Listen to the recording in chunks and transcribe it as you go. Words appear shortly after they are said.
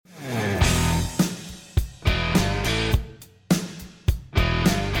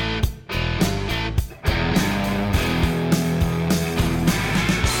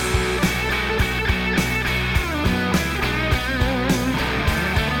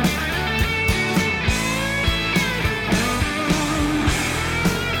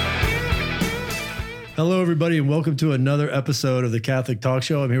everybody, and welcome to another episode of the Catholic Talk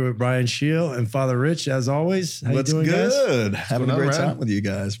Show. I'm here with Brian Scheel and Father Rich, as always. How you doing, guys? Good. Having a great time with you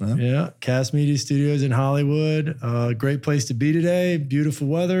guys, man. Yeah, Cast Media Studios in Hollywood. Great place to be today. Beautiful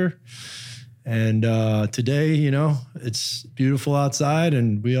weather. And today, you know, it's beautiful outside,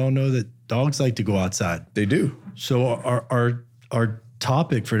 and we all know that dogs like to go outside. They do. So our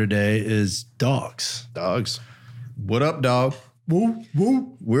topic for today is dogs. Dogs. What up, dog? Woo,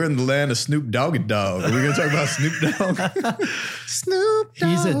 woo. We're in the land of Snoop Doggy Dogg. Are we going to talk about Snoop Dogg? Snoop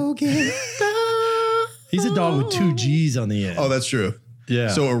Doggy Dogg. He's a dog with two G's on the end. Oh, that's true. Yeah.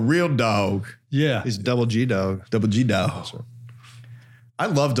 So a real dog. Yeah. He's double G dog. Double G dog. I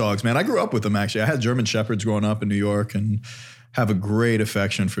love dogs, man. I grew up with them, actually. I had German Shepherds growing up in New York and have a great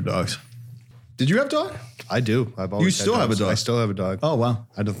affection for dogs. Did you have a dog? I do. I've always You still had have a dogs. dog? I still have a dog. Oh, wow.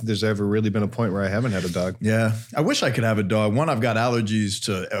 I don't think there's ever really been a point where I haven't had a dog. Yeah. I wish I could have a dog. One, I've got allergies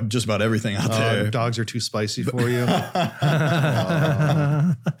to just about everything out there. Dogs are too spicy for you. You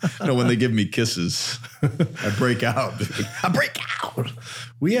know, when they give me kisses, I break out. I break out.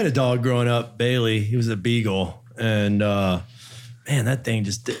 We had a dog growing up, Bailey. He was a beagle, and man, that thing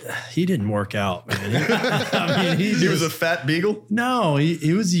he didn't work out, man. I mean, He was a fat beagle? No,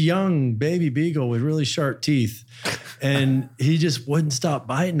 he was a young baby beagle with really sharp teeth, and he just wouldn't stop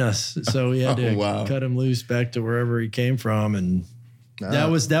biting us. So we had to cut him loose back to wherever he came from, and that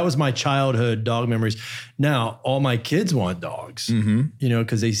was my childhood dog memories. Now all my kids want dogs, you know,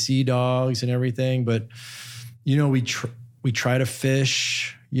 because they see dogs and everything. But you know, we try to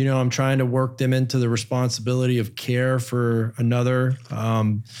fish. You know, I'm trying to work them into the responsibility of care for another,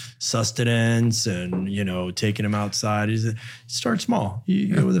 sustenance, and, you know, taking them outside. Start small.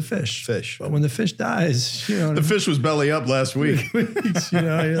 You go with a fish. But when the fish dies, you know. The fish was belly up last week. You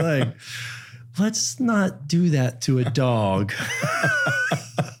know, you're like, let's not do that to a dog.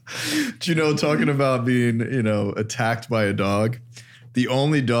 Do you know, talking about being, you know, attacked by a dog, the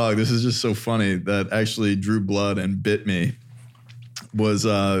only dog, this is just so funny, that actually drew blood and bit me was,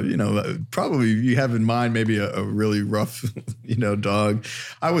 you know, probably you have in mind maybe a really rough, you know, dog.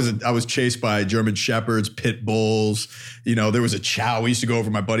 I was chased by German Shepherds, pit bulls. You know, there was a chow. We used to go over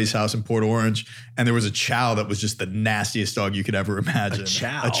to my buddy's house in Port Orange, and there was a chow that was just the nastiest dog you could ever imagine. A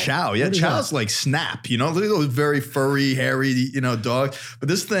chow? A chow, yeah. Chow's like Snap, you know, those very furry, hairy, you know, dogs. But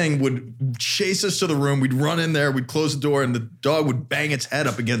this thing would chase us to the room. We'd run in there, we'd close the door, and the dog would bang its head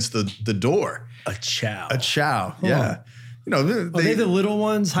up against the door. A chow. A chow, yeah. You know, Are they the little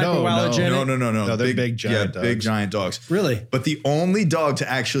ones? Hypoallergenic? No. They're big giant dogs. Big giant dogs. Really? But the only dog to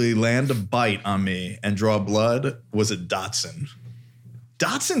actually land a bite on me and draw blood was a Dachshund.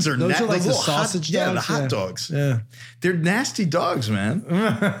 Dachshunds are Those are like the little sausage dogs? Yeah, the hot dogs. Yeah. They're nasty dogs, man.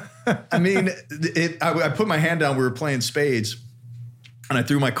 I mean, I put my hand down. We were playing spades, and I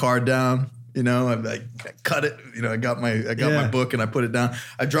threw my card down. You know, I cut it. You know, I got my book and I put it down.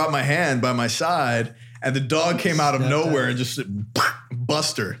 I dropped my hand by my side. And the dog came out of nowhere and just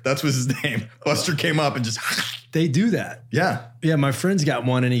Buster. That's was his name. Buster came up and just. They do that. Yeah. Yeah, my friend's got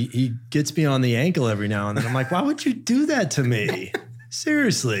one, and he gets me on the ankle every now and then. I'm like, why would you do that to me?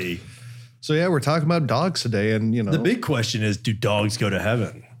 Seriously. So yeah, we're talking about dogs today, and you know, The big question is, do dogs go to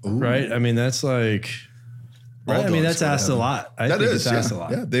heaven? Ooh. Right? I mean, that's like, right? I mean, that's asked a lot. I think it's asked a lot.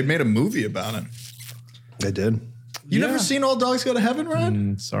 Yeah, they made a movie about it. they did. You never seen All Dogs Go to Heaven,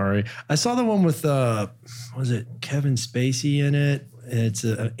 Ryan? Sorry. I saw the one with, was it Kevin Spacey in it? It's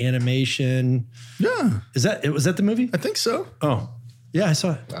an animation. Yeah. Was that the movie? I think so. Oh, yeah, I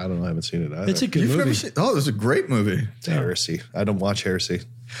saw it. I don't know. I haven't seen it either. It's a good You've movie. never seen? Oh, it was a great movie. It's heresy. I don't watch heresy.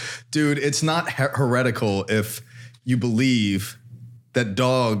 Dude, it's not heretical if you believe that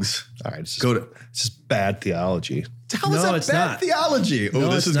dogs All right, it's just bad theology. How is No, that it's bad not. theology? Oh, No,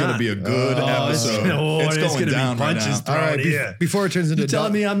 this it's is going to not. be a good episode. It's going down right now. All right, before it turns into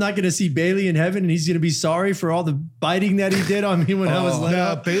Telling me I'm not going to see Bailey in heaven, and he's going to be sorry for all the biting that he did on me when I was little.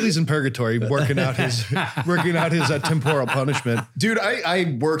 no, Bailey's in purgatory working out his temporal punishment. Dude,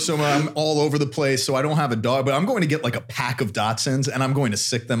 I work so much. I'm all over the place, so I don't have a dog, but I'm going to get like a pack of Dachshunds, and I'm going to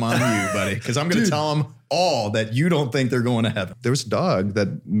sick them on you, buddy, because I'm going to tell them all that you don't think they're going to heaven. There was a dog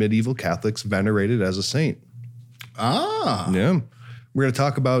that medieval Catholics venerated as a saint. Ah. Yeah. We're going to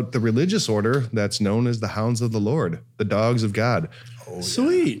talk about the religious order that's known as the Hounds of the Lord, the dogs of God.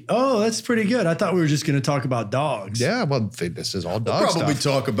 Sweet. Oh, that's pretty good. I thought we were just going to talk about dogs. Yeah, well, this is all dog Probably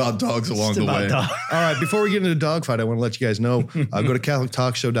stuff. talk about dogs along Just the about way. dogs. All right, before we get into dogfight, I want to let you guys know, go to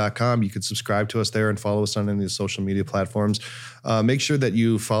CatholicTalkShow.com. You can subscribe to us there and follow us on any of the social media platforms. Make sure that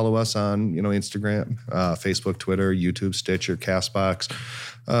you follow us on, Instagram, Facebook, Twitter, YouTube, Stitcher, CastBox,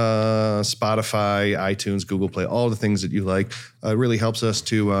 Spotify, iTunes, Google Play, all the things that you like. It really helps us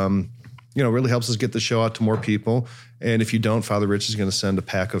to really helps us get the show out to more people. And if you don't, Father Rich is going to send a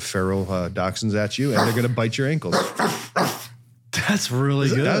pack of feral dachshunds at you, and they're going to bite your ankles. That's really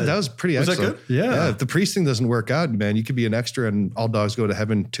good. That was pretty excellent. That good? Yeah. If the priest thing doesn't work out, man, you could be an extra and All Dogs Go to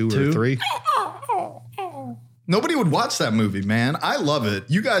Heaven 2 or 3. Nobody would watch that movie, man. I love it.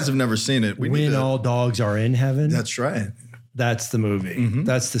 You guys have never seen it. When All Dogs Are in Heaven. That's right. That's the movie. Mm-hmm.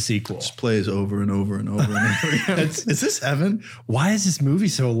 That's the sequel. Just plays over and over and over and over again. Is this heaven? Why is this movie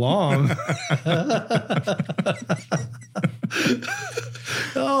so long?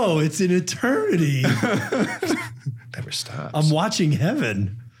 Oh, it's an eternity. Never stops. I'm watching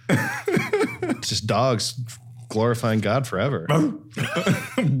heaven. It's just dogs glorifying God forever.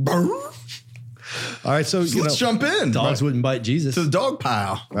 All right, so let's jump in. Dogs wouldn't bite Jesus. To the dog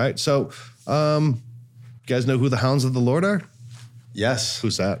pile. All right, so you guys know who the Hounds of the Lord are? Yes.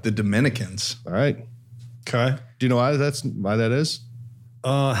 Who's that? The Dominicans. All right. Okay. Do you know why that is?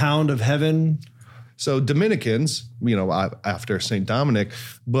 Hound of Heaven. So Dominicans, after St. Dominic,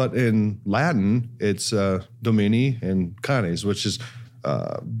 but in Latin, it's Domini and Canes, which is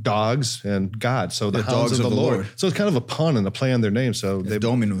dogs and God. So the Hounds of the Lord. So it's kind of a pun and a play on their name. So they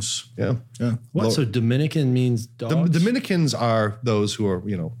Dominus. Yeah. Yeah. What? So Dominican means dogs? The Dominicans are those who are,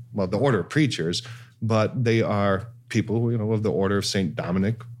 the order of preachers, but they are people, of the order of St.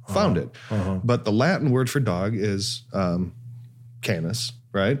 Dominic founded. But the Latin word for dog is Canis,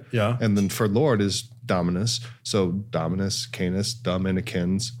 right? Yeah. And then for Lord is Dominus. So Dominus, Canis,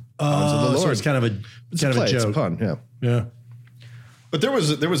 Dominicans, Hounds of the Lord. So it's kind of a joke. It's a pun, yeah. Yeah. But there was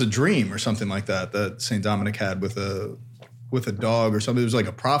a dream or something like that St. Dominic had with a dog or something. It was like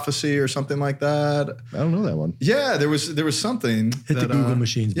a prophecy or something like that. I don't know that one. Yeah, there was something. Hit the Google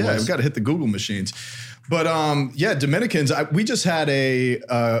machines, boys. Yeah, we've got to hit the Google machines. But Dominicans. We just had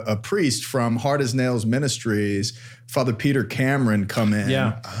a priest from Hard as Nails Ministries, Father Peter Cameron, come in.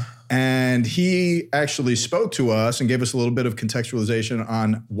 Yeah. And he actually spoke to us and gave us a little bit of contextualization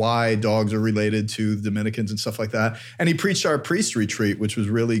on why dogs are related to the Dominicans and stuff like that. And he preached our priest retreat, which was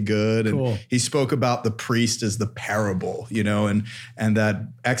really good. And cool. He spoke about the priest as the parable, and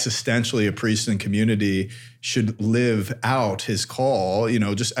that existentially a priest in community should live out his call,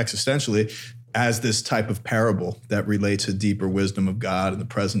 just existentially as this type of parable that relates a deeper wisdom of God and the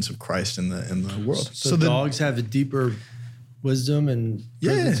presence of Christ in the world. So the dogs have a deeper wisdom and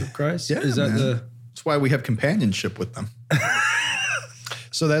presence of Christ? Yeah, is that that's why we have companionship with them.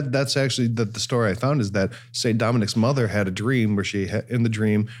 So that's actually the story I found is that St. Dominic's mother had a dream where in the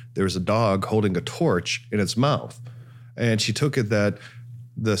dream, there was a dog holding a torch in its mouth. And she took it that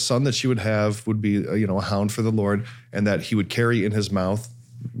the son that she would have would be, a hound for the Lord, and that he would carry in his mouth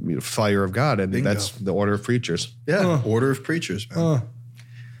fire of God. And that's the order of preachers. Yeah, order of preachers, man.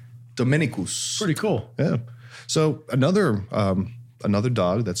 Dominicus. Pretty cool. Yeah. So another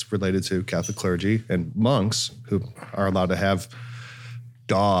dog that's related to Catholic clergy and monks who are allowed to have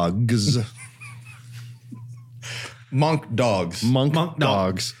dogs. Monk dogs. Monk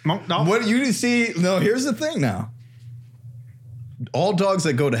dogs. Monk dog. What you see? No, here's the thing now. All dogs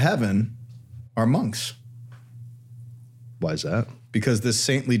that go to heaven are monks. Why is that? Because this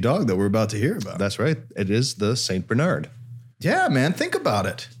saintly dog that we're about to hear about. That's right. It is the Saint Bernard. Yeah, man. Think about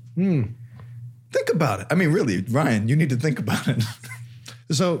it. Think about it. I mean, really, Ryan, you need to think about it.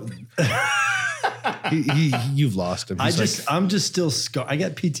 So you've lost him. I'm just still scarred. I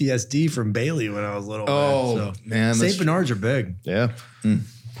got PTSD from Bailey when I was little. Man. Saint Bernards are big. Yeah.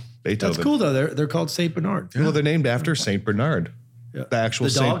 Beethoven. That's cool though. They're called Saint Bernard. Well, they're named after Saint Bernard. Yeah. The actual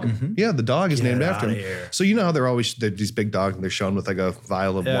dog? Saint. Yeah, the dog is Get named after outta him. here. So you know how they're these big dogs and they're shown with like a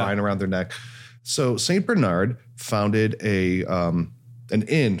vial of wine around their neck. So Saint Bernard founded an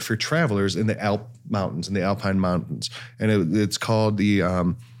inn for travelers in the Alpine Mountains, and it's called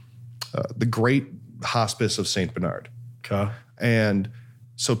the Great Hospice of Saint Bernard. Okay. And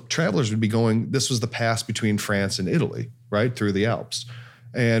so travelers would be going. This was the pass between France and Italy, right through the Alps,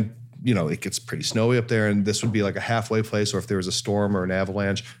 and it gets pretty snowy up there, and this would be like a halfway place. Or if there was a storm or an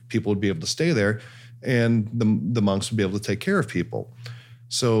avalanche, people would be able to stay there, and the monks would be able to take care of people.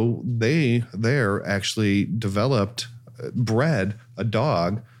 So they there actually bred a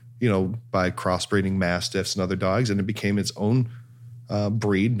dog, by crossbreeding mastiffs and other dogs, and it became its own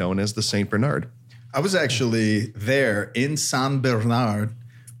breed known as the Saint Bernard. I was actually there in San Bernard,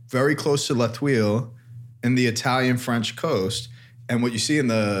 very close to La Tuile, in the Italian-French coast. And what you see in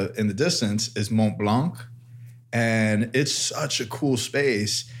the distance is Mont Blanc, and it's such a cool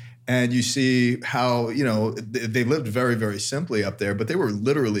space. And you see how, they lived very, very simply up there, but they were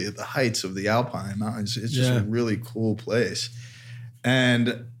literally at the heights of the Alpine Mountains. It's just a really cool place.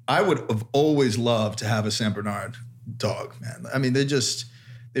 And I would have always loved to have a Saint Bernard dog, man. I mean,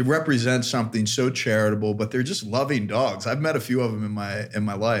 they represent something so charitable, but they're just loving dogs. I've met a few of them in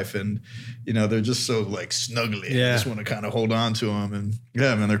my life, and they're just so like snuggly. Yeah. I just want to kind of hold on to them, and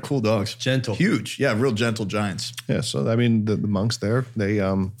yeah, man, they're cool dogs. Gentle, huge, yeah, real gentle giants. Yeah, so I mean, the monks there,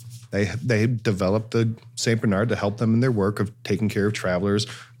 they developed the Saint Bernard to help them in their work of taking care of travelers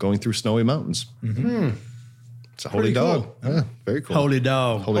going through snowy mountains. Mm-hmm. It's a holy dog. Cool. Yeah, very cool. Holy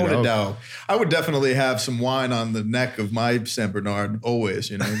dog. Holy dog. I would definitely have some wine on the neck of my Saint Bernard always,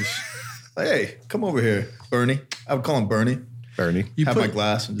 just like, hey, come over here, Bernie. I would call him Bernie. Bernie. My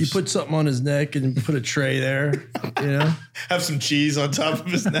glass. And you put something on his neck and put a tray there, Have some cheese on top of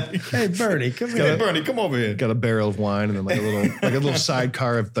his neck. Hey, Bernie, come here. Hey, Bernie, come over here. Got a barrel of wine and then like a little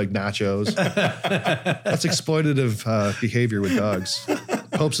sidecar of like nachos. That's exploitative behavior with dogs.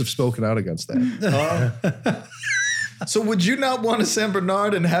 Popes have spoken out against that. So would you not want a Saint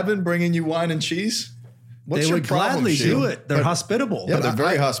Bernard in heaven bringing you wine and cheese? What's they would gladly do it. They're hospitable. Yeah, they're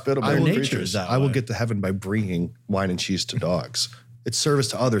very hospitable. Their nature's that I will get to heaven by bringing wine and cheese to dogs. It's service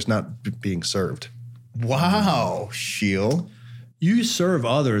to others, not being served. Wow, Sheil. You serve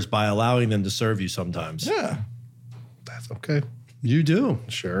others by allowing them to serve you sometimes. Yeah. That's okay. You do.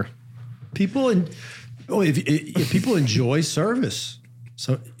 Sure. People, if people enjoy service.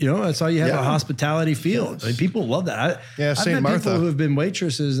 So, that's how you have a hospitality field. Yes. I mean, people love that. Yeah, I've St. met Martha. people who have been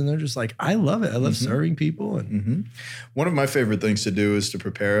waitresses, and they're just like, I love it. I love serving people. And One of my favorite things to do is to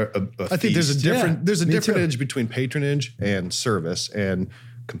prepare a I think there's a feast. different me too. edge between patronage and service and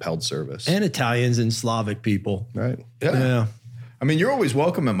compelled service. and Italians and Slavic people. Right. Yeah. I mean, you're always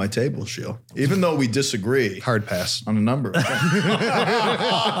welcome at my table, Sheil, even though we disagree Hard pass. on a number of things.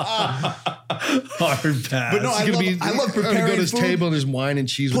 Hard pass. But no, I love preparing go to his food, table and there's wine and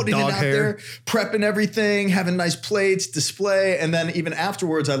cheese with putting dog it out hair. there, prepping everything, having nice plates, display, and then even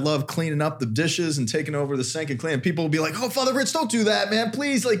afterwards, I love cleaning up the dishes and taking over the sink and cleaning. People will be like, "Oh, Father Rich, don't do that, man!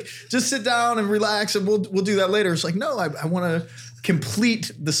 Please, like, just sit down and relax, and we'll do that later." It's like, no, I want to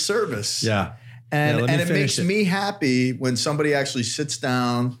complete the service. Yeah. And, let me and it finish makes me happy when somebody actually sits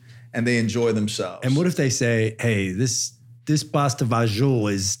down and they enjoy themselves. And what if they say, hey, this pasta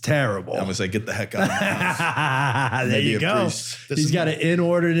vajol is terrible? I was like, get the heck out of my house. There you go. He's got an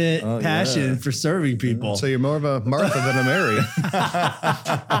inordinate passion for serving people. So you're more of a Martha than a Mary.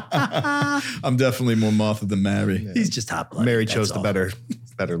 I'm definitely more Martha than Mary. He's just hot-blooded. Mary chose the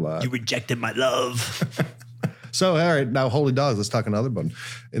better lot. You rejected my love. So, all right, now holy dogs. Let's talk another one.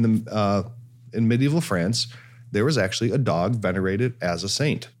 In medieval France, there was actually a dog venerated as a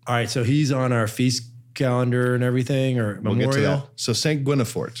saint. All right, so he's on our feast calendar and everything, or We'll get to memorial. that. So Saint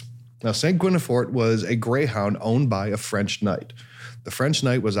Guinefort. Now, Saint Guinefort was a greyhound owned by a French knight. The French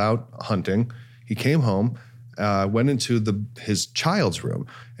knight was out hunting. He came home, went into his child's room,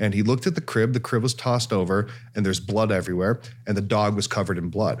 and he looked at the crib. The crib was tossed over, and there's blood everywhere, and the dog was covered in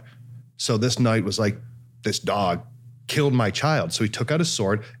blood. So this knight was like, this dog killed my child. So he took out his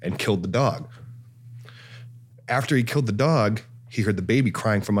sword and killed the dog. After he killed the dog, he heard the baby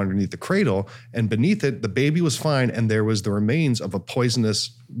crying from underneath the cradle, and beneath it, the baby was fine, and there was the remains of a poisonous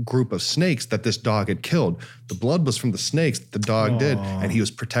group of snakes that this dog had killed. The blood was from the snakes that the dog did, and he was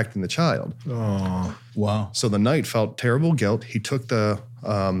protecting the child. Oh, Wow. So the knight felt terrible guilt. He took the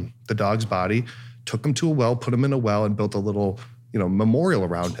dog's body, took him to a well, put him in a well, and built a little, memorial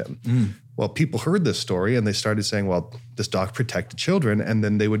around him. Well, people heard this story and they started saying, well, this dog protected children. And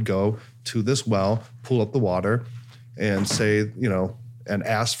then they would go to this well, pull up the water and say, and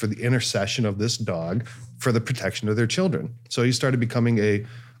ask for the intercession of this dog for the protection of their children. So he started becoming a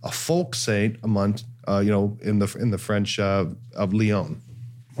folk saint among, in the French of Lyon.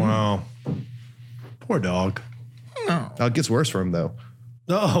 wow. Poor dog. Now it gets worse for him though.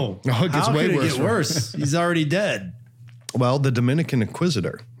 No. No, it gets How way could it worse get for him. worse? He's already dead. Well, the Dominican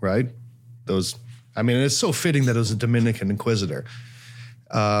Inquisitor, right? It's so fitting that it was a Dominican Inquisitor.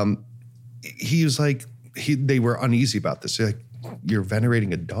 He was like, they were uneasy about this. They're like, you're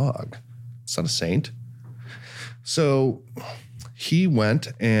venerating a dog. It's not a saint. So he went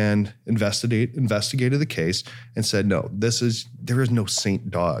and investigated the case and said, no, there is no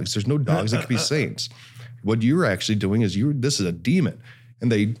saint dogs. There's no dogs that can be saints. What you're actually doing is this is a demon.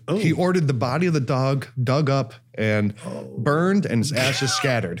 And he ordered the body of the dog dug up and burned, and his ashes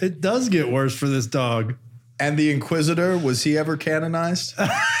scattered. It does get worse for this dog. And the Inquisitor, was he ever canonized?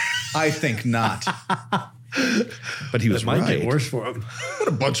 I think not. But he was It might right. get worse for him. What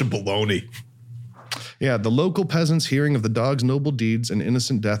a bunch of baloney. Yeah, the local peasants, hearing of the dog's noble deeds and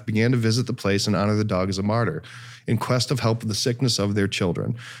innocent death, began to visit the place and honor the dog as a martyr in quest of help with the sickness of their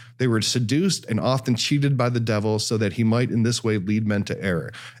children. They were seduced and often cheated by the devil so that he might in this way lead men to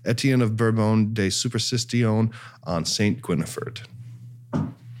error. Etienne of Bourbon de Superstition on Saint Guinefort.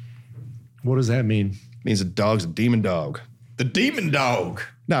 What does that mean? It means a dog's a demon dog. The demon dog.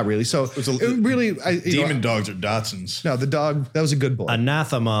 Not really. So demon dogs are Dachshunds. No, the dog, that was a good boy.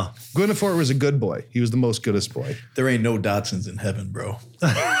 Anathema. Gwynfor was a good boy. He was the most goodest boy. There ain't no Dachshunds in heaven, bro.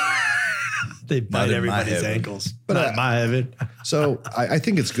 They bite everybody's ankles. But not my heaven. So I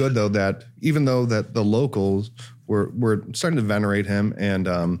think it's good, though, that even though that the locals were starting to venerate him and,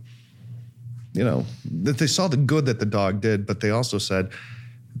 that they saw the good that the dog did, but they also said,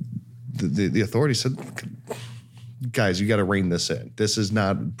 the authorities said, guys, you got to rein this in. This is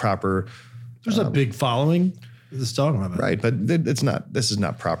not proper. There's a big following of this dog. Right, but it's not. This is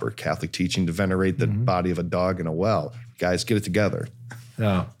not proper Catholic teaching to venerate the body of a dog in a well. Guys, get it together.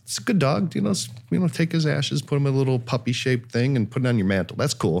 Yeah, it's a good dog. Take his ashes, put him in a little puppy-shaped thing, and put it on your mantle.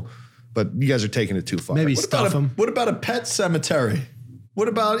 That's cool. But you guys are taking it too far. Maybe stuff him. What about a pet cemetery? What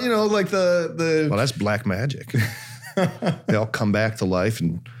about like the? Well, that's black magic. They all come back to life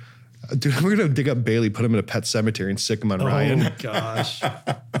and. Dude, we're going to dig up Bailey, put him in a pet cemetery and sick him on Ryan. Oh, gosh.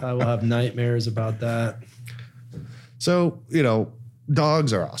 I will have nightmares about that. So,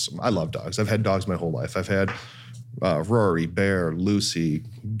 dogs are awesome. I love dogs. I've had dogs my whole life. I've had Rory, Bear, Lucy,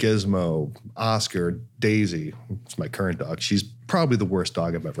 Gizmo, Oscar, Daisy. It's my current dog. She's probably the worst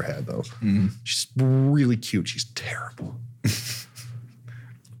dog I've ever had, though. She's really cute. She's terrible.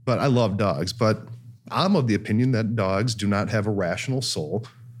 But I love dogs. But I'm of the opinion that dogs do not have a rational soul,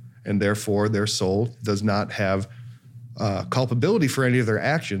 and therefore their soul does not have culpability for any of their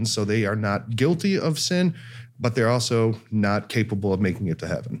actions, so they are not guilty of sin, but they're also not capable of making it to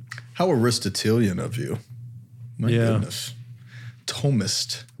heaven. How Aristotelian of you. My goodness.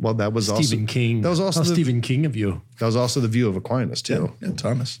 Thomist. Well, that was Stephen King. That was also Stephen King of you. That was also the view of Aquinas, too. Yeah,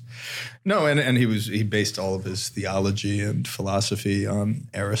 Thomas. No, and he based all of his theology and philosophy on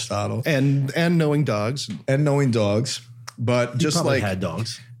Aristotle. And knowing dogs. And knowing dogs. But just like had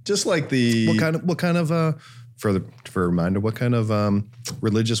dogs. Just like the what kind of for a reminder, what kind of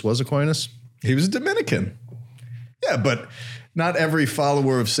religious was Aquinas? He was a Dominican. Yeah, but not every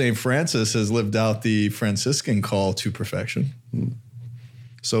follower of St. Francis has lived out the Franciscan call to perfection.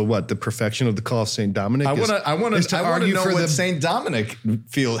 So what? The perfection of the call of St. Dominic? I want to know what St. Dominic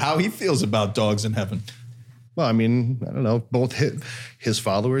how he feels about dogs in heaven. Well, I mean, I don't know. Both his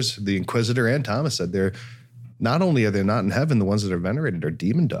followers, the Inquisitor and Thomas, said they're not only are they not in heaven, the ones that are venerated are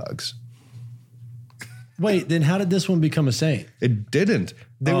demon dogs. Wait, then how did this one become a saint? It didn't.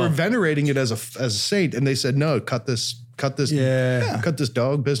 They were venerating it as a saint, and they said, "No, cut this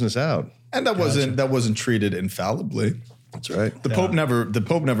dog business out." And that wasn't treated infallibly. That's right. The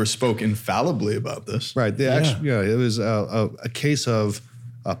Pope never spoke infallibly about this. Right. It was a case of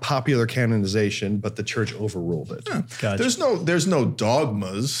popular canonization, but the church overruled it. Yeah. Gotcha. There's no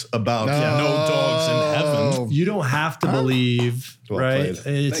dogmas about no dogs in heaven. You don't have to believe, right?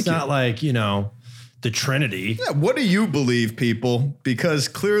 It's not like, the Trinity. Yeah, what do you believe, people? Because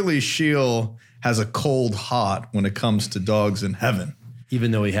clearly Sheil has a cold heart when it comes to dogs in heaven. Even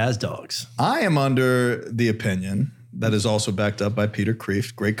though he has dogs. I am under the opinion that is also backed up by Peter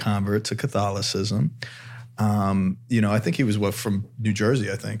Kreeft, great convert to Catholicism. I think he was from New Jersey,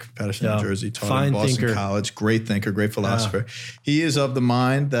 Patterson, New Jersey, taught at Boston College. Great thinker, great philosopher. He is of the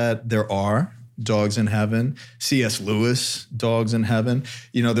mind that there are dogs in heaven. C.S. Lewis, dogs in heaven.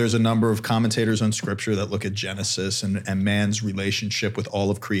 There's a number of commentators on scripture that look at Genesis and man's relationship with all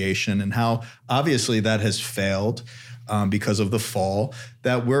of creation and how obviously that has failed because of the fall,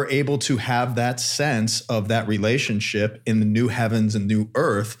 that we're able to have that sense of that relationship in the new heavens and new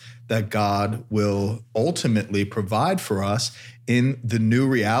earth that God will ultimately provide for us in the new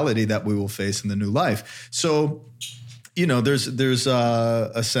reality that we will face in the new life. So, there's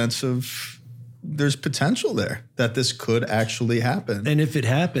a sense of there's potential there that this could actually happen. And if it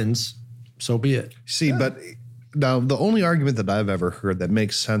happens, so be it. But now the only argument that I've ever heard that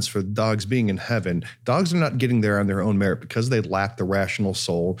makes sense for dogs being in heaven, dogs are not getting there on their own merit because they lack the rational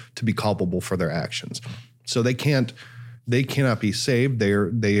soul to be culpable for their actions. So they cannot be saved.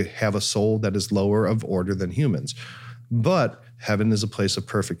 They have a soul that is lower of order than humans. But heaven is a place of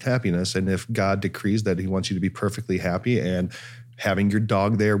perfect happiness. And if God decrees that he wants you to be perfectly happy and having your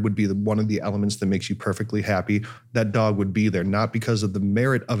dog there would be one of the elements that makes you perfectly happy, that dog would be there, not because of the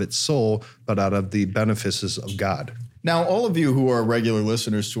merit of its soul, but out of the benefices of God. Now, all of you who are regular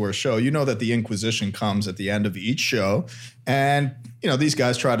listeners to our show, you know that the Inquisition comes at the end of each show. And, these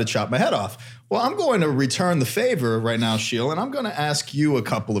guys try to chop my head off. Well, I'm going to return the favor right now, Sheil, and I'm going to ask you a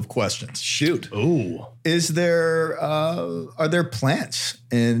couple of questions. Shoot. Ooh. Are there plants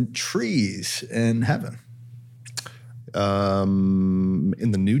and trees in heaven?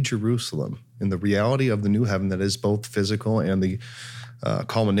 In the New Jerusalem, in the reality of the new heaven that is both physical and the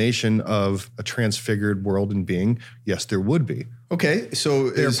culmination of a transfigured world and being? Yes, there would be. Okay, so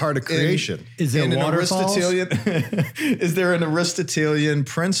they're part of creation. Is there waterfalls? Is there an Aristotelian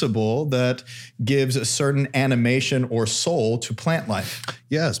principle that gives a certain animation or soul to plant life?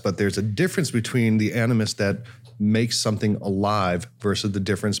 Yes, but there's a difference between the animus that makes something alive versus the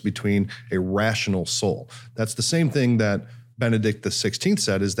difference between a rational soul. That's the same thing that Benedict XVI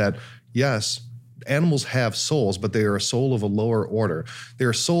said, is that, yes, animals have souls, but they are a soul of a lower order. They're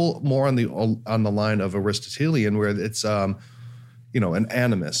a soul more on the line of Aristotelian, where it's an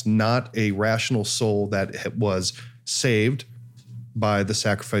animus, not a rational soul that was saved by the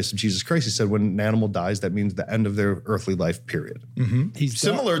sacrifice of Jesus Christ. He said when an animal dies, that means the end of their earthly life, period. Mm-hmm. He's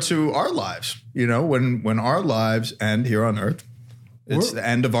similar to our lives. When our lives end here on earth, it's the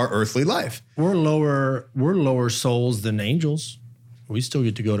end of our earthly life. We're lower souls than angels. We still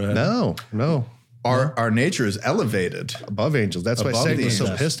get to go to heaven. No. Our nature is elevated above angels. That's why Satan was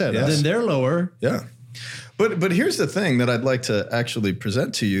so pissed at us. Then they're lower. Yeah. But here's the thing that I'd like to actually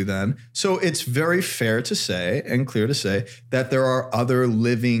present to you then. So it's very fair to say and clear to say that there are other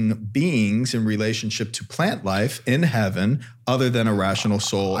living beings in relationship to plant life in heaven other than a rational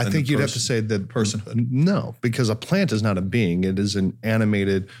soul. I think you'd have to say that personhood. No, because a plant is not a being. It is an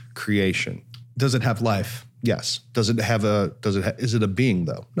animated creation. Does it have life? Yes. Is it a being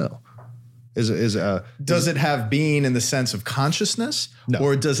though? No. Does it have being in the sense of consciousness? No.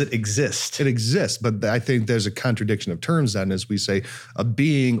 Or does it exist? It exists, but I think there's a contradiction of terms then as we say a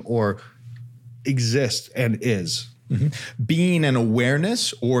being or exists and is. Mm-hmm. Being and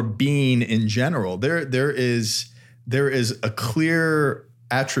awareness or being in general. There is a clear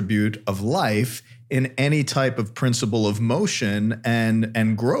attribute of life in any type of principle of motion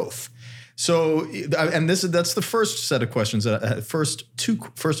and growth. So, and that's the first set of questions, first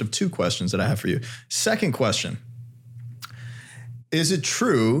of two questions that I have for you. Second question, is it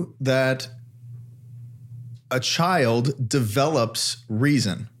true that a child develops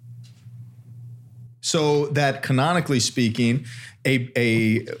reason? So that canonically speaking,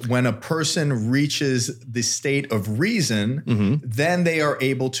 when a person reaches the state of reason, mm-hmm. then they are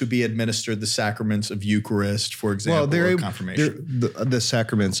able to be administered the sacraments of Eucharist, for example, or confirmation. The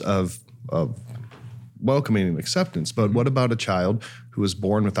sacraments of welcoming and acceptance. But what about a child who is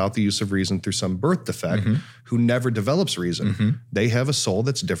born without the use of reason through some birth defect, mm-hmm. who never develops reason? Mm-hmm. They have a soul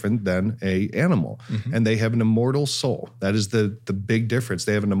that's different than an animal, mm-hmm. and they have an immortal soul. That is the big difference.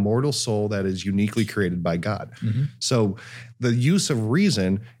 They have an immortal soul that is uniquely created by God. Mm-hmm. So the use of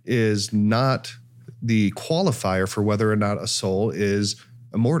reason is not the qualifier for whether or not a soul is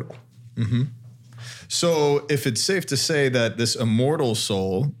immortal. Mm-hmm. So if it's safe to say that this immortal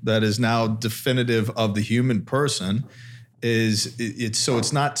soul that is now definitive of the human person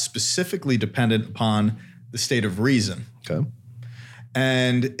it's not specifically dependent upon the state of reason. Okay.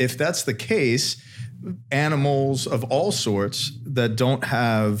 And if that's the case, animals of all sorts that don't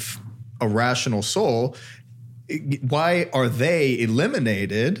have a rational soul, why are they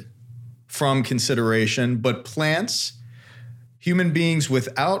eliminated from consideration, but plants, human beings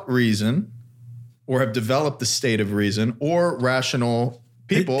without reason, or have developed the state of reason, or rational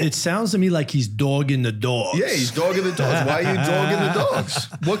people. It sounds to me like he's dogging the dogs. Yeah, he's dogging the dogs. Why are you dogging the dogs?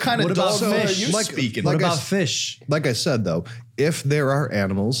 What kind of dogs are you speaking? What about fish? Like I said, though, if there are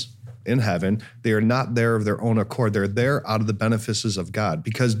animals in heaven, they are not there of their own accord. They're there out of the benefices of God,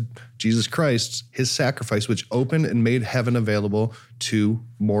 because Jesus Christ, his sacrifice, which opened and made heaven available to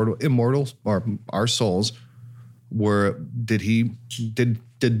immortals or our souls,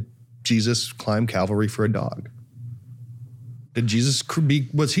 did Jesus climb Calvary for a dog?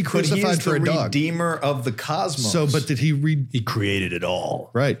 Was he crucified for a dog? Redeemer of the cosmos. So, but did he created it all.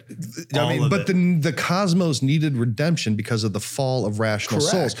 Right. The cosmos needed redemption because of the fall of rational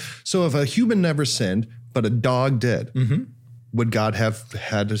souls. So if a human never sinned, but a dog did, mm-hmm. would God have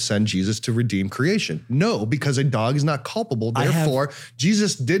had to send Jesus to redeem creation? No, because a dog is not culpable. Therefore,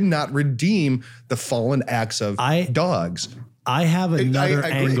 Jesus did not redeem the fallen acts of dogs. I have another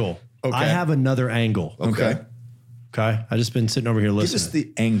angle. Okay. I have another angle. Okay. Okay. I just been sitting over here listening. Give us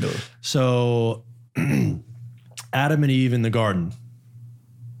the angle. So Adam and Eve in the garden,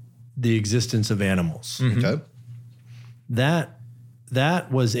 the existence of animals. Mm-hmm. Okay.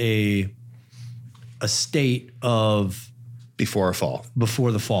 That was a state of before a fall.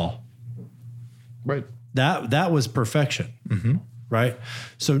 Before the fall. Right. That was perfection. Mm-hmm. Right?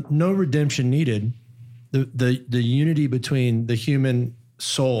 So no redemption needed. The unity between the human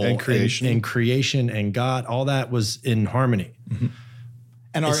soul and creation and God, all that was in harmony. Mm-hmm.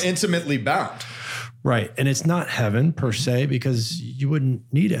 And are intimately bound. Right. And it's not heaven per se, because you wouldn't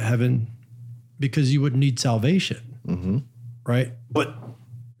need a heaven, because you wouldn't need salvation. Mm-hmm. right? But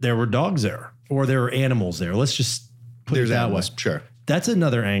there were dogs there, or there were animals there. Let's just put it that way. Sure. That's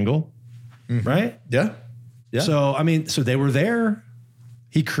another angle, right? Yeah. Yeah. So, I mean, so they were there.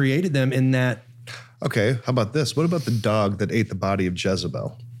 He created them in that. Okay, how about this? What about the dog that ate the body of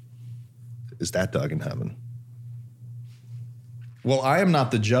Jezebel? Is that dog in heaven? Well, I am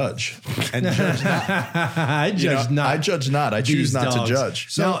not the judge, and judge not. I judge not. I judge not. I choose not dogs. to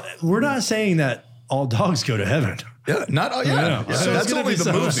judge. So now, we're not saying that all dogs go to heaven. Yeah, not all. Yeah, Yeah. So that's only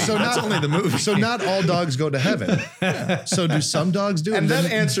the movie. So That's only the movie. So not all dogs go to heaven. So do some dogs do it? And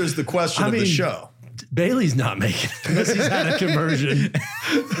that answers the question of the show. Bailey's not making it unless he's had a conversion.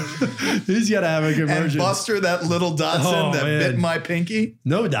 He's got to have a conversion. And Buster, that little Dotson that bit my pinky.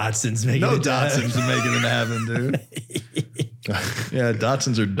 No Dotson's making No it. Dotson's making it happen, dude. Yeah,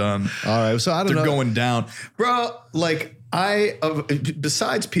 Dotsons are done. All right, so I don't know. They're going down. Bro, like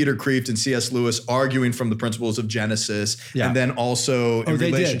besides Peter Kreeft and C.S. Lewis arguing from the principles of Genesis and then also in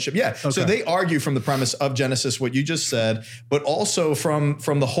relationship. Yeah. Okay. So they argue from the premise of Genesis, what you just said, but also from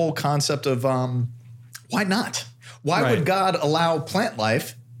the whole concept of why not? Why would God allow plant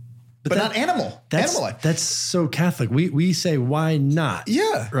life, but not animal life? That's so Catholic. We say, why not?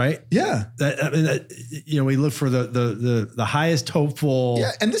 Yeah. Right? Yeah. We look for the highest hopeful.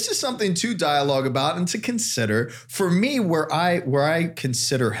 Yeah. And this is something to dialogue about and to consider. For me, where I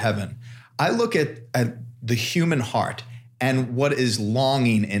consider heaven, I look at the human heart and what is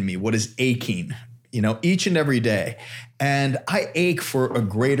longing in me, what is aching, each and every day. And I ache for a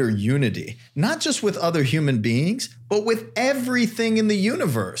greater unity, not just with other human beings, but with everything in the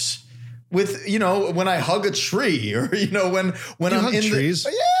universe. With, when I hug a tree or, when I'm in trees.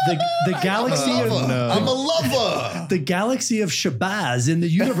 The galaxy of I'm a lover. The galaxy of Shabazz in the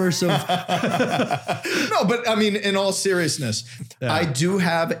universe of No, but I mean, in all seriousness, I do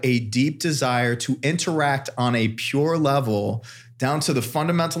have a deep desire to interact on a pure level down to the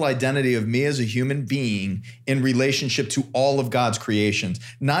fundamental identity of me as a human being in relationship to all of God's creations,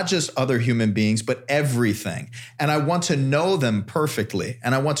 not just other human beings, but everything. And I want to know them perfectly,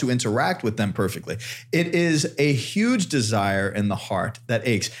 and I want to interact with them perfectly. It is a huge desire in the heart that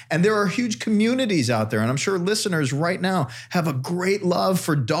aches. And there are huge communities out there, and I'm sure listeners right now have a great love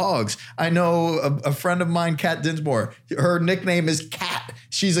for dogs. I know a friend of mine, Kat Dinsmore, her nickname is Cat.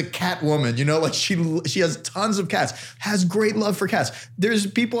 She's a cat woman, like she has tons of cats, has great love for cats. There's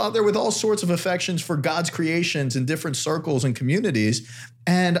people out there with all sorts of affections for God's creations in different circles and communities.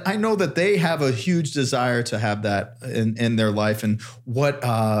 And I know that they have a huge desire to have that in their life and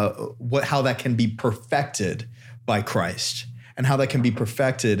how that can be perfected by Christ. And how that can be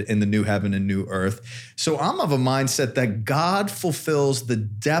perfected in the new heaven and new earth. So I'm of a mindset that God fulfills the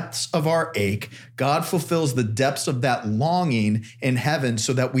depths of our ache. God fulfills the depths of that longing in heaven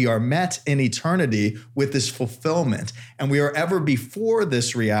so that we are met in eternity with this fulfillment. And we are ever before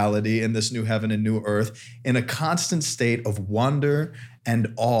this reality in this new heaven and new earth in a constant state of wonder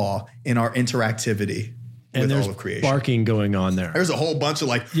and awe in our interactivity with all of creation. Barking going on there. There's a whole bunch of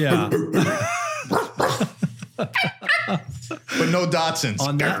but no Dotsons.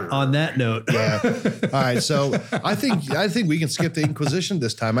 On that note. Yeah. All right. So I think we can skip the Inquisition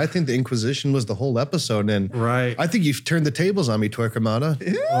this time. I think the Inquisition was the whole episode. And I think you've turned the tables on me, Torquemada.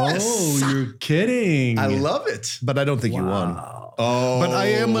 Yes. Oh, you're kidding. I love it. But I don't think you won. Oh. But I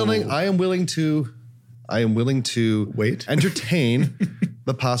am willing to wait, entertain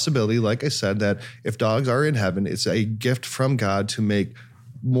the possibility, like I said, that if dogs are in heaven, it's a gift from God to make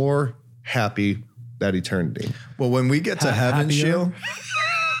more happy that eternity. Well, when we get to heaven, Sheil,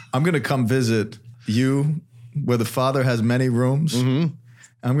 I'm going to come visit you where the Father has many rooms. Mm-hmm.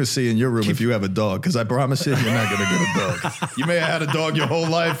 I'm going to see in your room if you have a dog, because I promise you, you're not going to get a dog. You may have had a dog your whole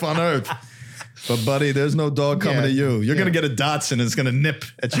life on earth. But, buddy, there's no dog coming to you. You're going to get a Dotson and it's going to nip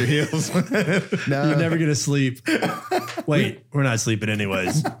at your heels. No. You're never going to sleep. Wait, we're not sleeping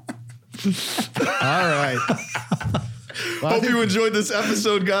anyways. All right. Well, hope you enjoyed this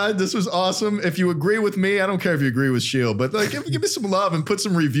episode, guys. This was awesome. If you agree with me, I don't care if you agree with Sheil, but give me some love and put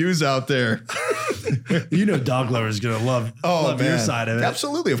some reviews out there. Dog lovers going to love your side of it.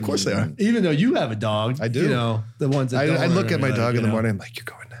 Absolutely. Of course they are. Even though you have a dog. I do. The ones that I look at my dog in the morning. I'm like, you're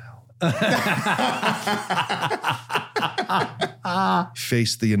going now.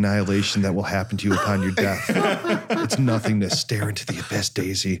 Face the annihilation that will happen to you upon your death. It's nothing to stare into the abyss,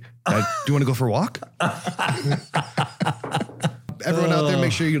 Daisy. Do you want to go for a walk? Everyone out there,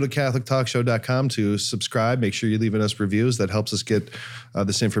 make sure you go to CatholicTalkShow.com to subscribe. Make sure you're leaving us reviews. That helps us get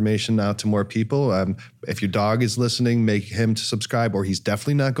this information out to more people. If your dog is listening, make him to subscribe, or he's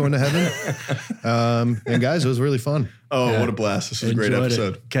definitely not going to heaven. And guys, it was really fun. Oh, what a blast. This was a great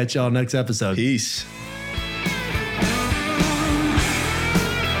episode. Catch y'all next episode. Peace.